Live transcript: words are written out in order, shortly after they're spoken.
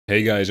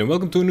Hey guys, and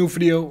welcome to a new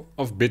video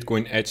of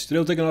Bitcoin Edge. Today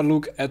we'll take another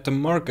look at the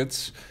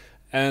markets,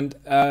 and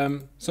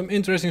some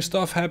interesting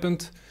stuff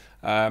happened.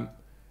 The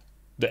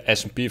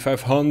S&P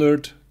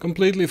 500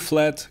 completely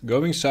flat,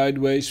 going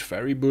sideways,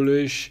 very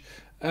bullish.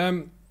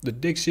 The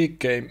Dixie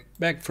came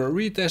back for a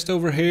retest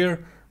over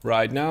here.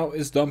 Right now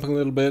it's dumping a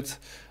little bit.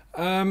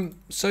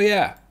 So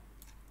yeah,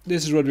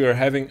 this is what we are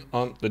having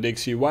on the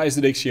Dixie. Why is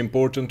the Dixie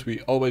important?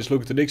 We always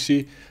look at the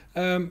Dixie.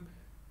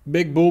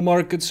 Big bull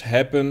markets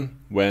happen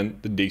when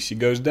the Dixie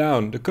goes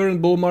down. The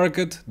current bull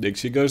market,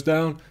 Dixie goes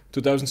down.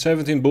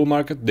 2017 bull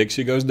market,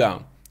 Dixie goes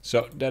down.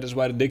 So that is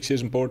why the Dixie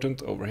is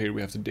important. Over here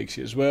we have the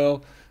Dixie as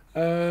well.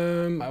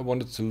 I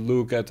wanted to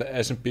look at the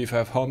S&P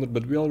 500,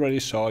 but we already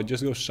saw it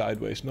just goes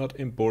sideways, not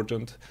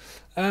important.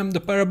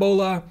 The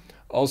parabola,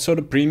 also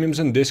the premiums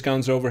and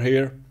discounts over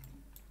here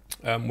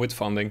with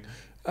funding.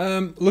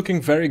 Looking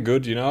very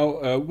good, you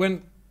know,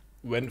 when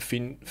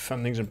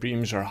fundings and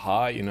premiums are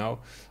high, you know.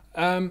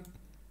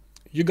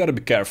 You got to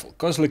be careful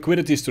because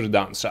liquidity is to the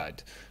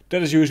downside.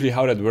 That is usually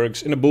how that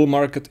works. In a bull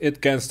market,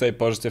 it can stay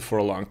positive for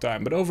a long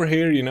time. But over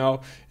here, you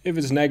know, if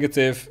it's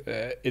negative,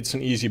 it's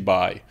an easy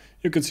buy.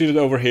 You can see that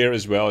over here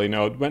as well. You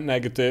know, it went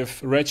negative.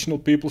 Rational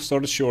people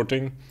started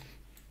shorting.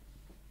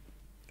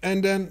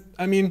 And then,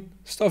 I mean,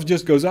 stuff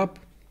just goes up.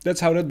 That's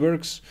how that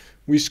works.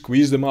 We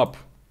squeeze them up.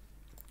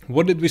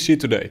 What did we see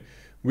today?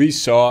 We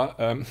saw,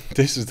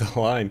 this is the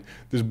line.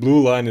 This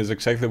blue line is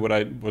exactly what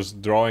I was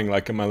drawing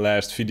like in my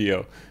last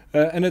video.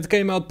 And it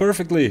came out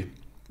perfectly.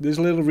 This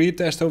little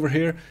retest over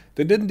here.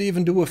 They didn't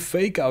even do a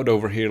fake out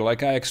over here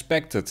like I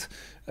expected.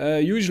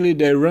 Usually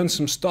they run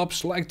some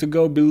stops like to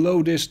go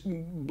below this,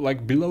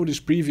 like below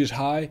this previous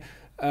high.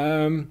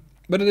 But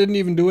they didn't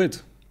even do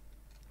it.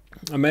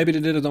 Maybe they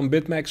did it on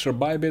Bitmex or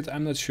Bybit,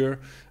 I'm not sure.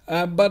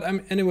 But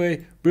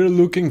anyway, we're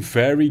looking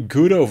very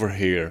good over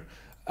here.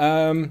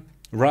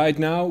 Right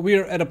now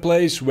we're at a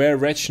place where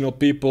rational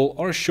people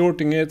are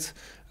shorting it.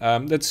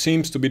 That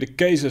seems to be the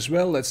case as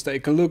well. Let's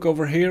take a look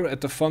over here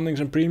at the fundings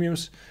and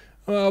premiums.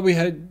 We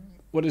had,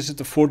 what is it,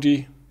 the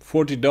 $30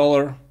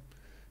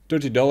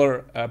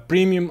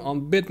 premium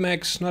on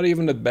Bitmex. Not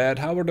even that bad.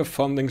 How are the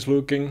fundings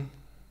looking?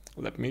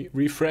 Let me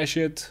refresh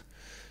it.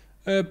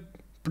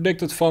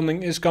 Predicted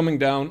funding is coming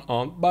down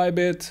on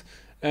Bybit,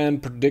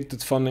 and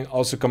predicted funding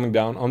also coming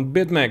down on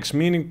Bitmex,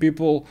 meaning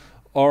people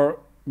are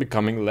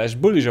becoming less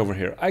bullish over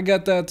here. I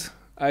get that.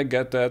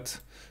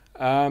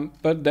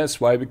 But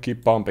that's why we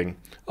keep pumping.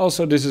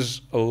 Also, this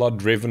is a lot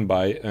driven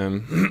by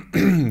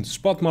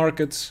spot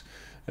markets,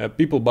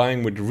 people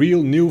buying with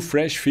real new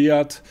fresh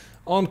fiat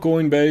on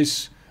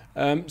Coinbase.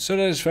 So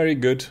that is very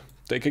good.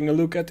 Taking a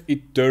look at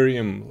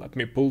Ethereum. Let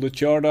me pull the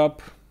chart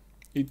up.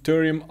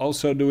 Ethereum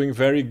also doing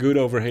very good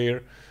over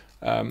here.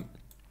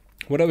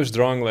 What I was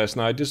drawing last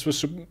night, this was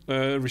some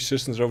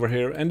resistance over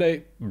here, and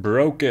they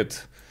broke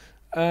it.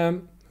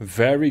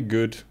 Very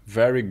good,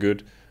 very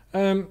good.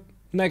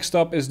 Next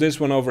up is this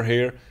one over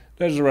here.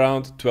 There's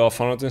around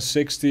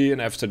 1260,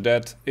 and after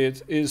that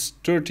it is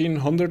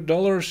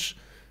 $1,300.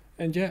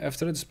 And yeah,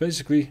 after that it's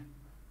basically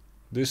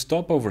this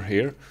top over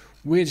here,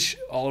 which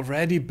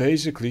already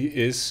basically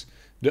is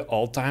the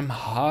all-time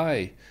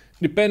high.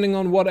 Depending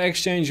on what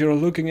exchange you're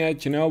looking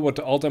at, you know what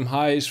the all-time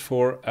high is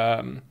for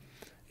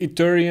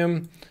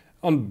Ethereum.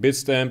 On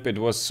Bitstamp it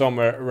was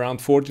somewhere around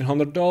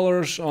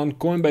 $1,400. On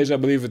Coinbase I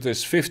believe it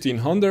is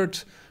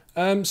 $1,500.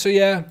 So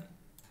yeah.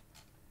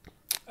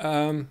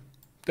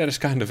 That is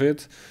kind of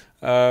it.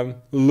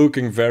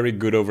 Looking very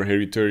good over here,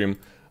 Ethereum.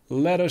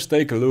 Let us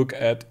take a look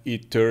at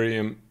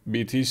Ethereum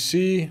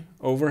BTC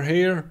over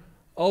here.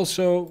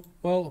 Also,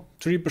 well,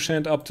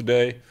 3% up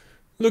today.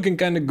 Looking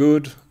kind of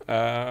good.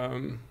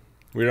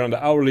 We're on the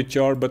hourly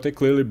chart, but they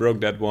clearly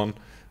broke that one.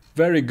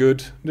 Very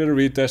good. Did a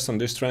retest on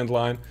this trend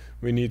line.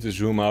 We need to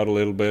zoom out a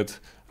little bit.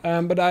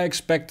 But I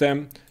expect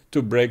them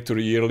to break to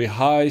the yearly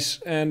highs.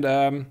 And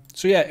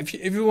so yeah, if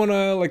you want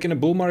to, like in a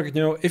bull market,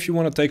 you know, if you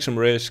want to take some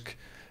risk,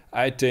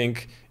 I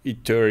think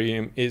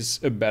Ethereum is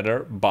a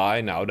better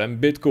buy now than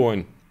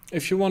Bitcoin.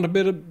 If you want a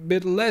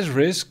bit less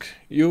risk,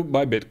 you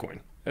buy Bitcoin.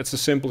 It's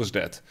as simple as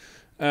that.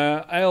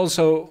 I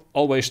also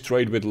always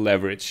trade with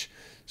leverage.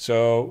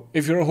 So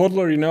if you're a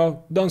hodler, you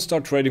know, don't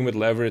start trading with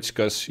leverage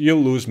because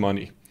you'll lose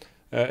money.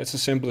 It's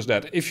as simple as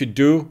that. If you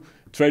do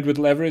trade with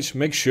leverage,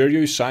 make sure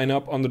you sign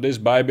up under this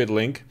Bybit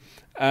link.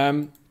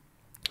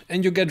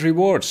 And you get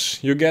rewards.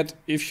 You get,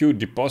 if you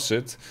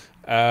deposit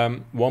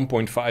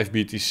 1.5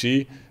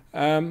 BTC,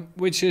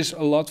 which is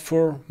a lot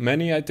for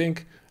many, I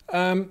think,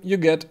 you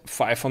get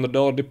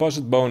 $500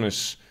 deposit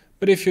bonus.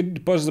 But if you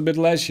deposit a bit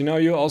less, you know,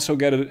 you also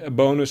get a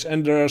bonus,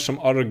 and there are some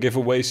other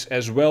giveaways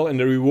as well in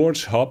the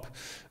rewards hub.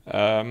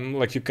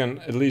 Like you can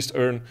at least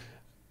earn,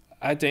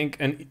 I think,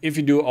 and if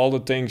you do all the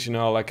things, you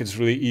know, like it's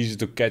really easy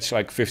to catch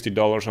like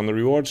 $50 on the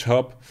rewards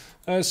hub.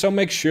 So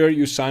make sure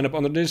you sign up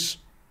under this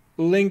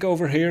link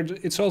over here.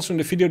 It's also in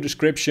the video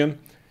description.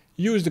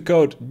 Use the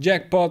code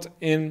jackpot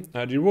in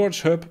the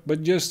rewards hub,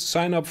 but just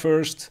sign up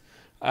first.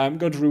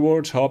 Go to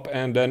rewards hub,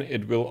 and then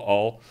it will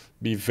all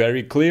be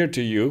very clear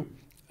to you.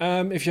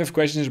 If you have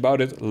questions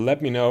about it,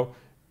 let me know.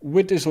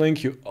 With this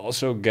link you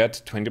also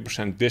get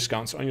 20%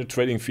 discounts on your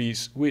trading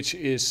fees, which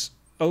is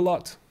a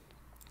lot.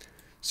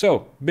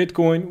 So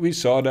Bitcoin, we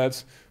saw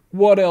that.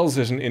 What else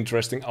is an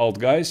interesting alt,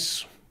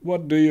 guys?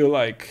 What do you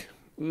like?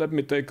 Let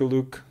me take a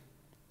look.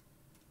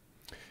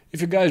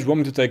 If you guys want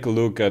me to take a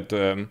look at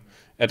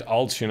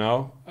alts, you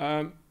know,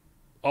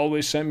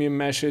 always send me a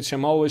message.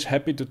 I'm always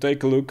happy to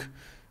take a look.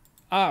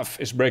 AAVE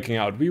is breaking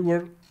out. We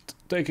were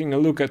taking a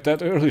look at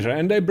that earlier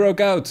and they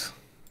broke out.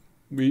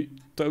 We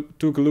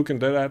took a look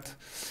into that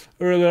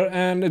earlier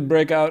and it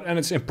broke out, and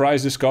it's in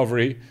price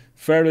discovery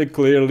fairly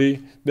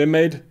clearly. They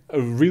made a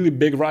really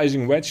big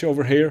rising wedge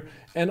over here,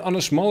 and on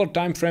a smaller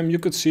time frame you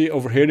could see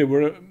over here they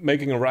were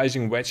making a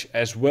rising wedge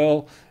as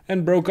well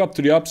and broke up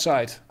to the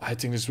upside. I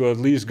think this will at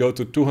least go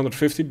to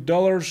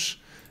 $250.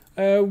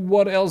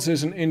 What else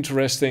is an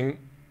interesting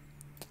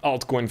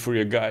altcoin for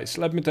you guys?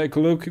 Let me take a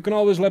look. You can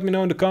always let me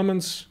know in the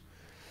comments.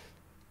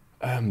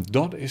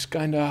 DOT is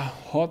kinda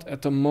hot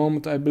at the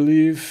moment, I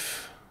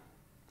believe.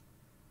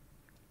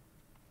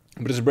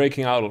 But it's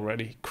breaking out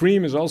already.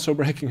 Cream is also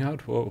breaking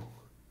out. Whoa.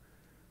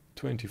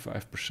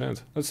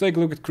 25%. Let's take a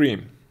look at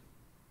Cream.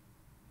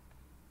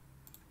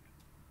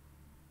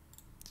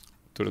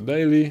 To the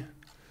daily.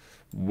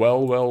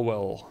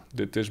 Well.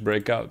 Did this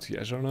break out?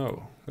 Yes or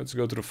no? Let's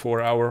go to the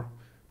 4 hour.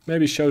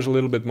 Maybe shows a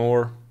little bit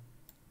more.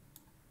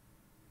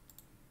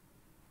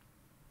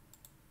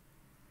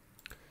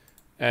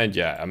 And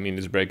yeah, I mean,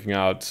 it's breaking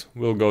out.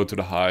 We'll go to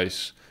the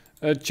highs.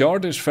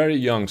 Chart is very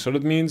young, so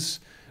that means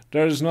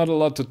there's not a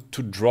lot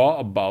to draw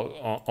about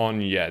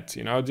on yet,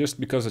 you know, just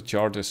because the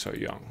chart is so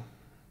young.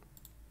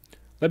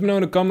 Let me know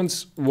in the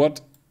comments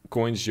what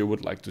coins you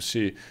would like to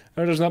see.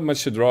 There's not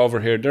much to draw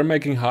over here. They're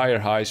making higher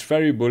highs,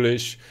 very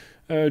bullish.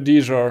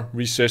 These are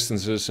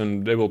resistances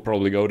and they will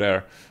probably go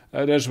there.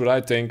 That's what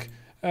I think.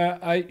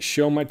 I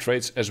show my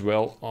trades as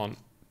well on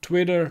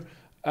Twitter.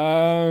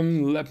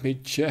 Let me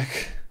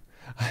check.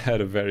 I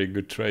had a very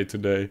good trade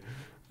today.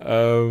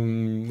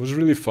 It was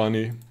really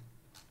funny.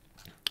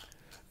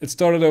 It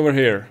started over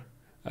here.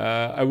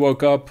 I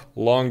woke up,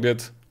 longed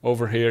it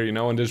over here, you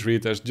know, and this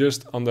retest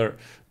just under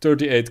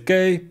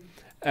 38k.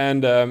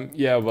 And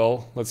yeah,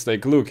 well, let's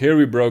take a look. Here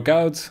we broke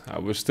out. I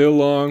was still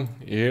long.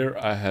 Here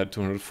I had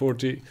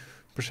 240%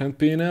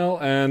 P&L,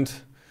 and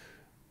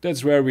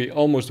that's where we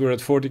almost were at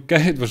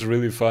 40k. It was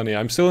really funny.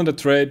 I'm still in the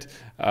trade.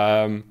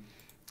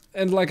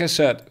 And like I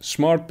said,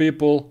 smart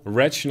people,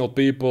 rational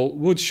people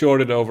would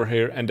short it over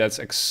here, and that's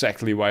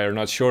exactly why you're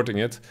not shorting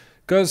it,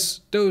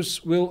 because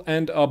those will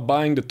end up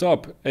buying the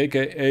top,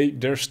 aka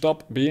their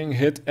stop being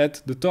hit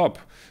at the top.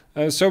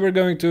 So we're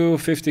going to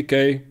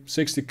 50k,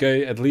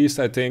 60k at least,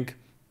 I think.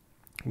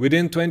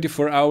 Within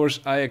 24 hours,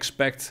 I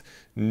expect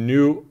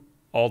new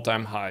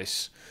all-time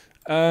highs.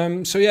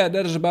 So yeah,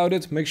 that is about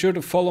it. Make sure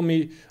to follow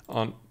me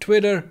on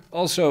Twitter.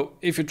 Also,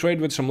 if you trade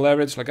with some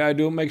leverage like I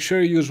do, make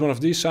sure you use one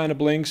of these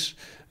sign-up links.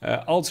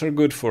 Alts are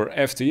good for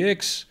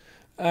FTX.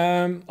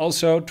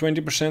 Also,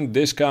 20%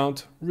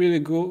 discount.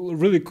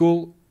 Really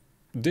cool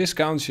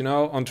discounts, you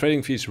know, on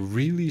trading fees.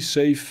 Really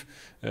save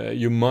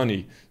you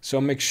money.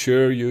 So make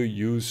sure you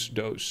use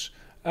those.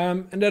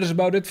 And that is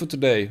about it for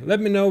today. Let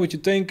me know what you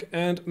think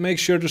and make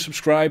sure to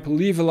subscribe,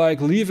 leave a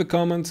like, leave a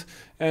comment.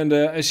 And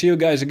I see you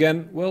guys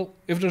again, well,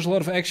 if there's a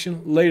lot of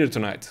action, later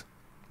tonight.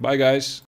 Bye guys.